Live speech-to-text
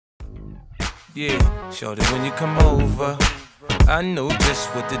Yeah, shorty, when you come over, I know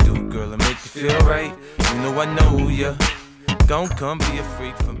just what to do, girl, and make you feel right. You know I know ya. Don't come be a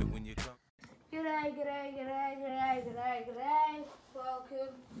freak for me when you come. G'day.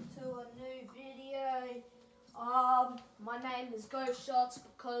 Welcome to a new video. My name is Ghost Shots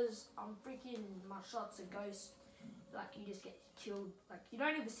because I'm freaking, my shots are ghost. Like, you just get killed. Like, you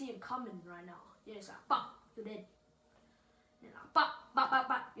don't even see him coming right now. You're just like, bop, you're dead. And then like,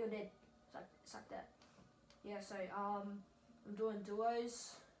 bop, you're dead. It's like that. Yeah, so, I'm doing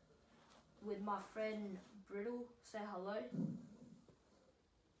duos with my friend Brittle. Say hello.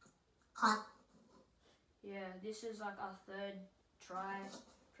 Hi. Yeah, this is like our third try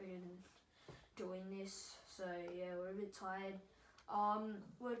freaking doing this. So yeah, we're a bit tired.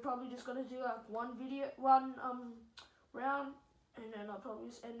 We're probably just gonna do like one round, and then I'll probably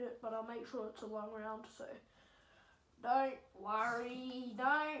just end it, but I'll make sure it's a long round, so don't worry,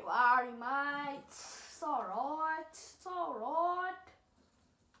 mate. It's alright.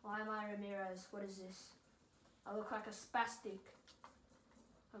 Why am I Ramirez? What is this? I look like a spastic.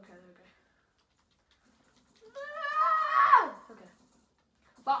 Okay. Okay.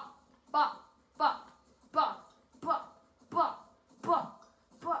 But.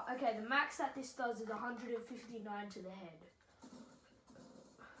 Okay, the max that this does is 159 to the head.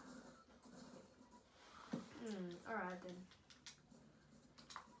 Alright then.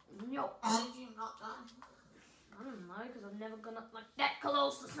 Nope. How did you not die? I don't know, because I'm never gonna like that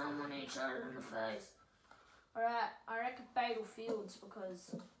close to someone and shot it in the face. Alright, I reckon fatal fields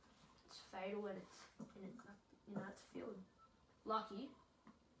because it's fatal and it's it's a field. Lucky.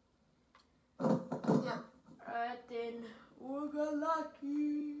 Yeah. Alright then, we'll go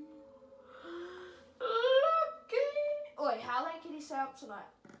lucky. Wait, how late can you stay up tonight?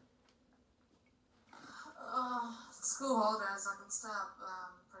 School holidays, I can stay up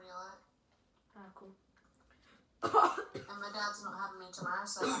pretty late. Ah, cool. And my dad's not having me tomorrow,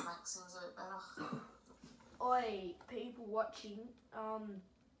 so that makes things a bit better. Oi, people watching,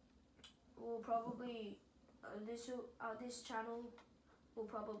 will probably this channel will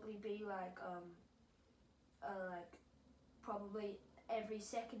probably be like probably every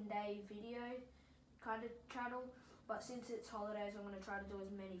second day video kind of channel, but since it's holidays, I'm gonna try to do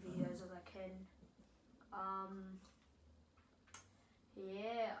as many videos as I can.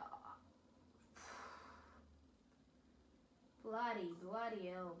 Yeah. Bloody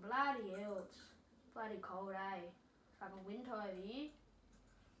hell, it's bloody cold, eh? It's like a winter over here.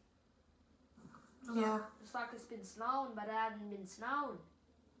 Yeah. It's like it's been snowing, but it hasn't been snowing.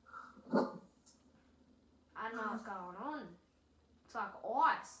 I don't know what's going on. It's like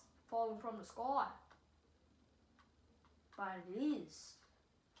ice falling from the sky. But it is.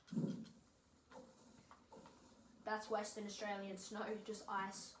 That's Western Australian snow, just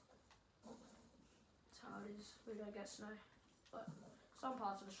ice. That's how it is. We don't get snow. But some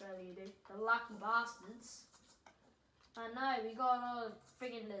parts of Australia do. The lucky bastards. I know, we got all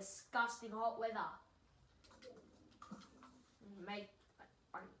friggin' disgusting hot weather. Make,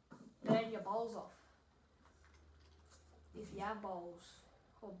 burn your balls off. If you have balls.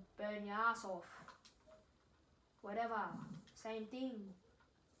 Or burn your ass off. Whatever. Same thing.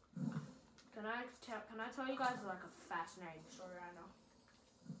 Can I tell you guys like a fascinating story right now?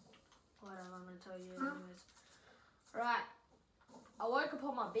 Whatever, I'm gonna tell you anyways. Right. I woke up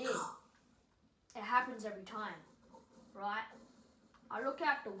on my bed. It happens every time. Right? I look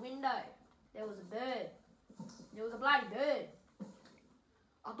out the window. There was a bird. There was a bloody bird.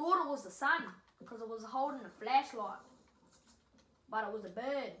 I thought it was the sun because it was holding a flashlight. But it was a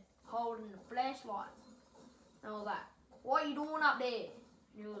bird holding a flashlight. And I was like, what are you doing up there?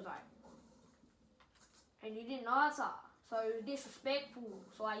 And he was like, and he didn't answer. So he was disrespectful.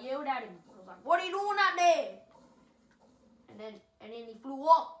 So I yelled at him. I was like, what are you doing up there? And then he flew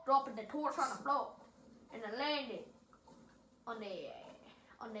off, dropping the torch on the floor. And it landed on the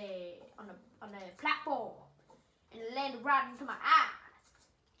platform. And it landed right into my eye.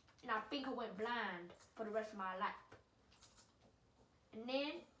 And I think I went blind for the rest of my life. And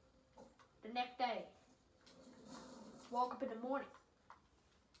then, the next day, woke up in the morning.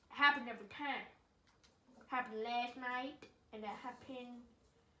 It happened every time. It happened last night, and it happened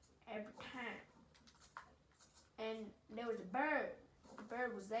every time. And there was a bird. The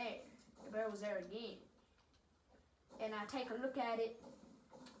bird was there. The bird was there again. And I take a look at it,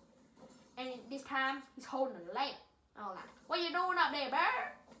 and this time, he's holding a lamp. And I was like, what you doing up there,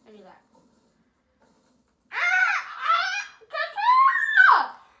 bird? And he's like,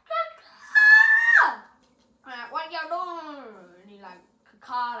 what you doing? And he like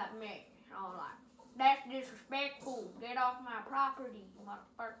called at me. And I was like, that's disrespectful. Get off my property,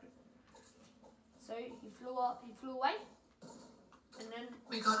 motherfucker. So he flew up, he flew away, and then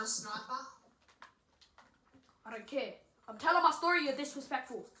We got a sniper. I don't care. I'm telling my story. You're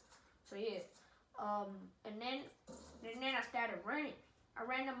disrespectful. So yeah, and then I started running. I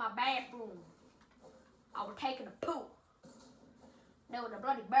ran to my bathroom. I was taking a poop. There was a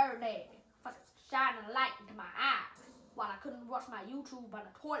bloody bird there, fucking shining a light into my eye while I couldn't watch my YouTube on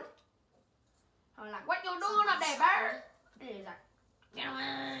the toilet. I was like, "What you doing up there, bird?" And he's like, "Get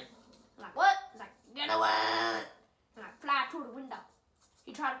away." I'm like, "What?" He's like, "Get away." And I fly through the window.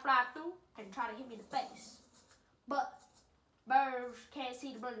 He tried to fly through and try to hit me in the face, but birds can't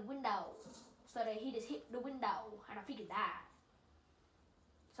see the bloody window, so that he just hit the window, and I figured died.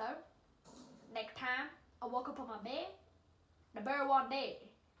 So next time I woke up on my bed, the bird wasn't dead,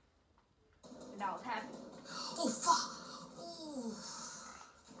 and I was happy. Oh fuck! Ooh.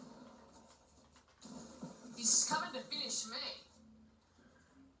 He's coming to finish me.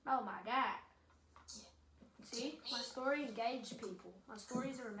 Oh my god! See, my story engaged people. My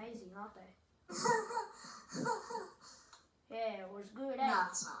stories are amazing, aren't they? Yeah, it was good, eh? No,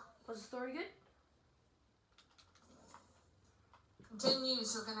 it's not. Was the story good? In 10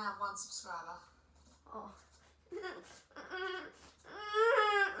 years, you're gonna have 1 subscriber. Oh.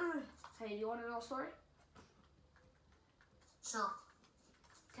 Hey, do you want to know a story? Sure.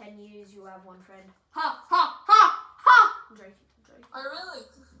 10 years, you have 1 friend. Ha, ha, ha, ha! I'm joking, I'm joking. Oh really?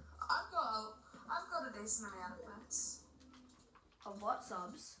 I've got a decent amount of friends. Of what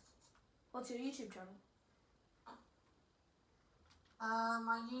subs? What's your YouTube channel?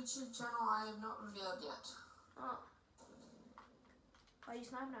 My YouTube channel I have not revealed yet. Oh. Why are you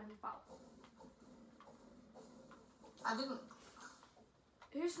sniping at me, pal? I didn't.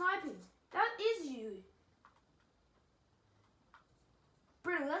 Who's sniping? That is you.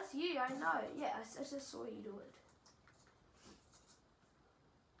 Bruno, that's you, I know. Yeah, I just saw you do it.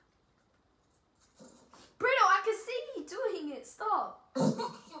 Bruno, I can see you doing it. Stop.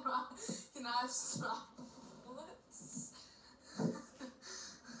 Can I have sniper bullets?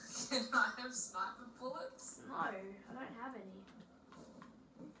 Can I have sniper bullets? No, I don't have any.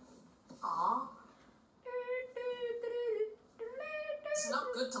 Aw. It's not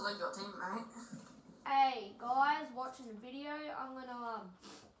good to leave your teammate. Hey guys, watching the video, I'm gonna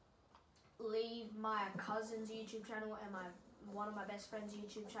leave my cousin's YouTube channel and one of my best friend's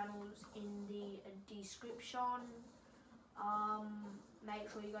YouTube channels in the description. Make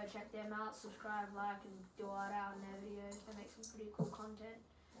sure you go check them out, subscribe, like, and do all that out in their videos. They make some pretty cool content.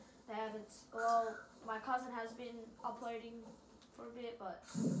 They haven't, well, my cousin has been uploading for a bit, but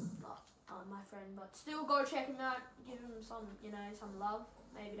not my friend. But still, go check him out, give him some, some love.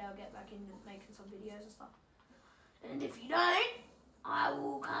 Maybe they'll get back into making some videos and stuff. And if you don't, I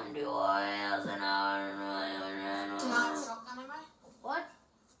will come to your house and Can I have shotgun ammo? What?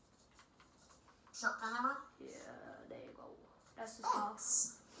 Shotgun ammo? Yeah, there you go. That's the stuff.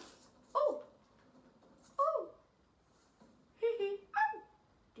 Thanks. Oh! Oh! Hee hee! Oh!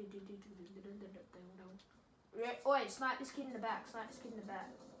 Wait, snipe this kid in the back. Snipe this kid in the back.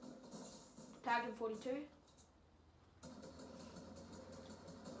 Tag him 42.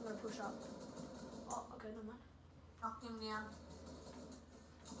 I'm gonna push up. Oh, okay, no mind. Knock him down.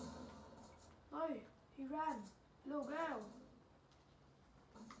 No, he ran. Little girl.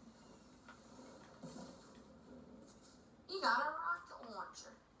 You got a rocket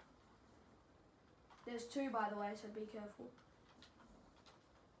launcher. There's 2, by the way, so be careful.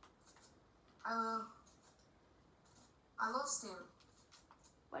 I lost him.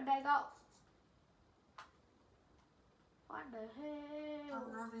 Where'd they go? What the hell? Oh,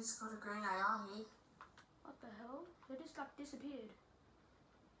 nobody's got a green AR here. What the hell? They just like disappeared.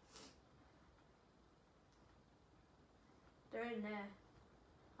 They're in there,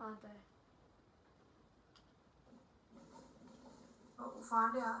 aren't they? But we'll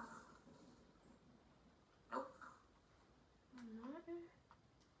find out. Nope. No.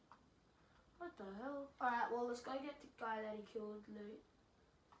 What the hell? Alright, well, let's go get the guy that he killed, loot.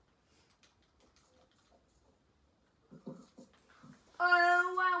 Oh,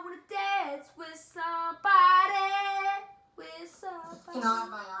 I wanna dance with somebody. Can I have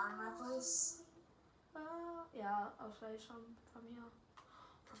my armor, please? Yeah, I'll show you some from here.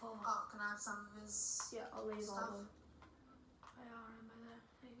 Revolver. Oh, can I have some of his Yeah, I'll leave all stuff? of them. I remember that.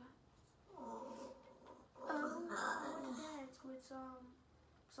 There you go. Oh, I no. wanna dance with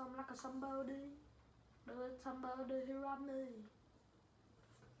some like a somebody. But somebody who I me.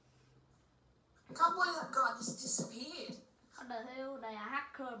 I can't believe that guy just disappeared. What the hell? They a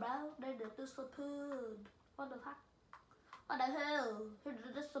hacker, bro. They just disappeared. What the heck? What the hell? Who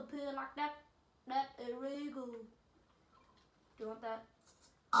did disappear like that? That illegal. Do you want that?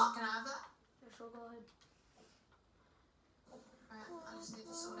 Oh, can I have that? Yeah, sure, go ahead. Right, I just need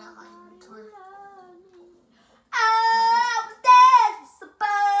to sort out my inventory. I was dancing with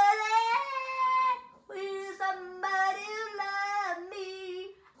somebody, with somebody who loved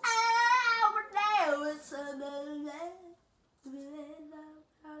me. I was there with somebody.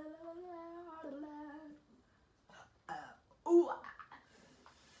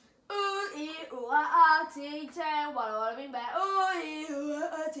 Ting tang, walla walla bing bang.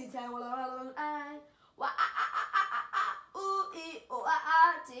 Ting tang, walla walla bang.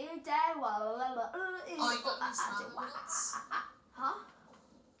 Ting tang, walla walla. Oh, you got any sniper bullets? Huh?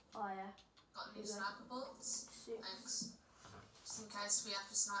 Oh yeah. Got any sniper bullets? 6. Thanks. Just in case we have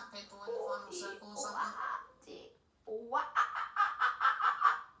to snipe people in the final circle or something.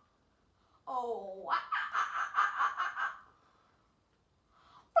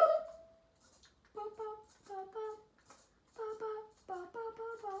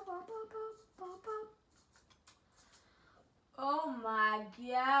 Oh my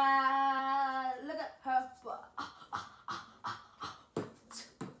god, look at her butt.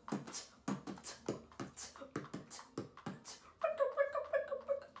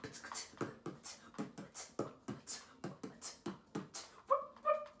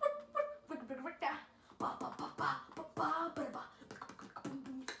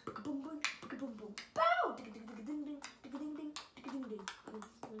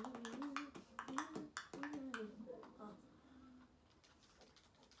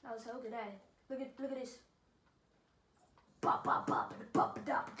 That was so good, eh? Look at this.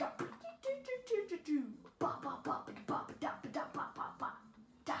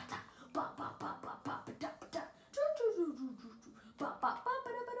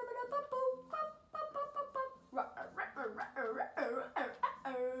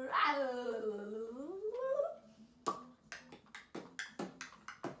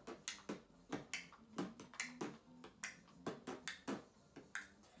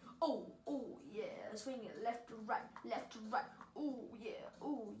 Oh yeah, swing it left to right, left to right. Oh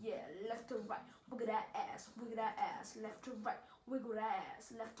yeah, left to right. Wiggle that ass, left to right. Wiggle that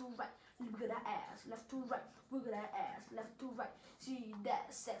ass, left to right. Wiggle that ass, left to right. Wiggle that ass, left to right. See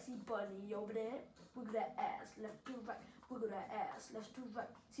that sexy bunny over there? Wiggle that ass, left to right. Wiggle that ass, left to right.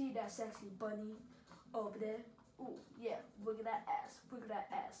 See that sexy bunny over there? Oh yeah, wiggle that ass,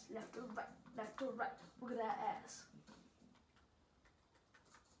 left to right, left to right. Wiggle that ass.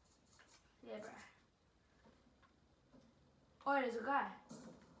 Yeah, bruh. Oh, there's a guy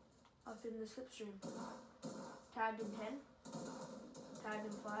up in the slipstream. Tagged in 10. Tagged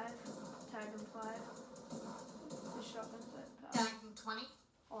in 5. Tagged in 5. The shotgun set. Tagged in 20.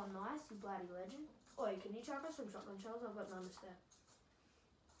 Oh, nice, you bloody legend. Oh, can you chuck us some shotgun shells? I've got none to spare.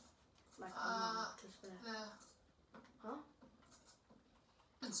 Like, none to spare. Huh?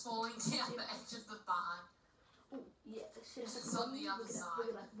 It's falling down the edge of the barn. Oh, yeah, It's on the other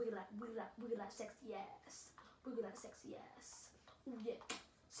side. Wiggle that sexy ass. Wiggle that sexy ass. Oh, yeah.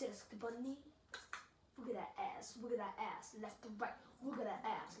 Sexy bunny. Wiggle that ass, left to right. Wiggle that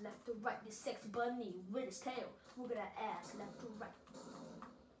ass, left to right. This sexy bunny with his tail. Wiggle that ass, left to right.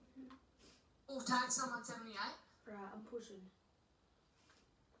 Oh, tag someone 78. Right, I'm pushing.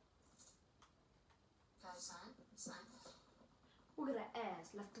 Okay, same. Wiggle that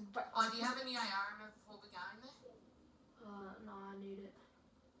ass, left to right. Oh, do you have any AR ammo before we go in there? No, I need it.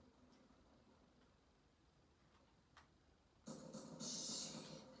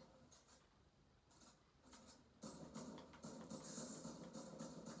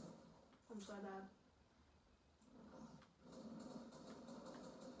 I'm so bad.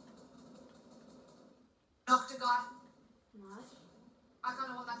 Knocked a guy. Nice. I kind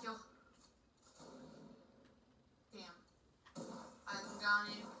of want that kill. Damn. I'm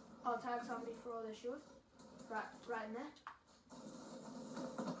going in. I'll tag somebody for all their shield. Right in there.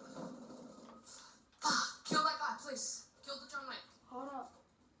 Kill that guy, please. Kill the John Wick. Hold up.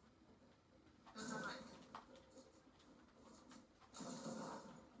 Kill John Wick.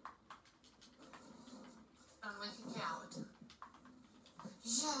 John Wick, a coward.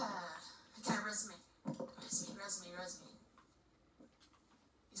 Yeah. Okay, res me.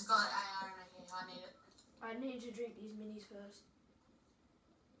 He's got AR in here. I need it. I need to drink these minis first.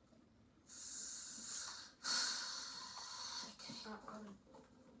 Coming.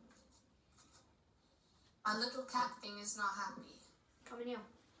 My little cat thing is not happy. Come in here.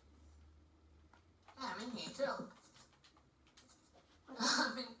 Yeah, I'm in here too.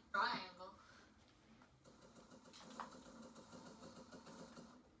 I'm in triangle.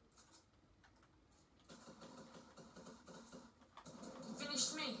 You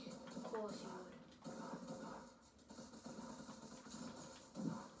finished me. Of course you would.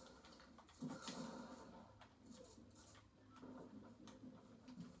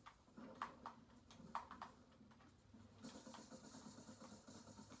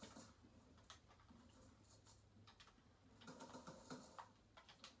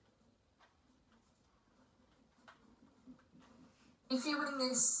 If you win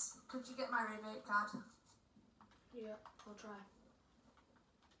this, could you get my rebate card? Yeah, I'll try.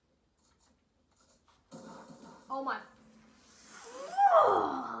 Oh my.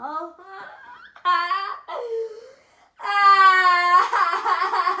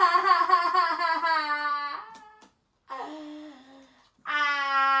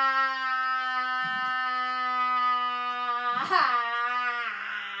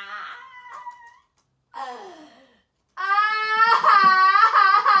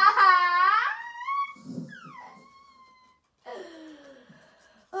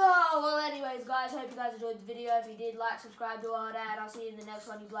 Oh, well, anyways, guys, hope you guys enjoyed the video. If you did, like, subscribe, do all that. I'll see you in the next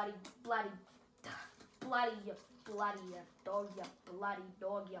one, you bloody dog, you bloody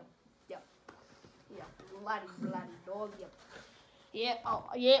dog, you. Yeah, bloody dog, you. Yep,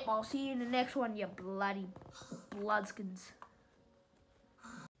 I'll see you in the next one, you bloody bloodskins.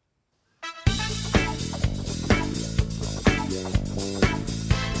 Yeah.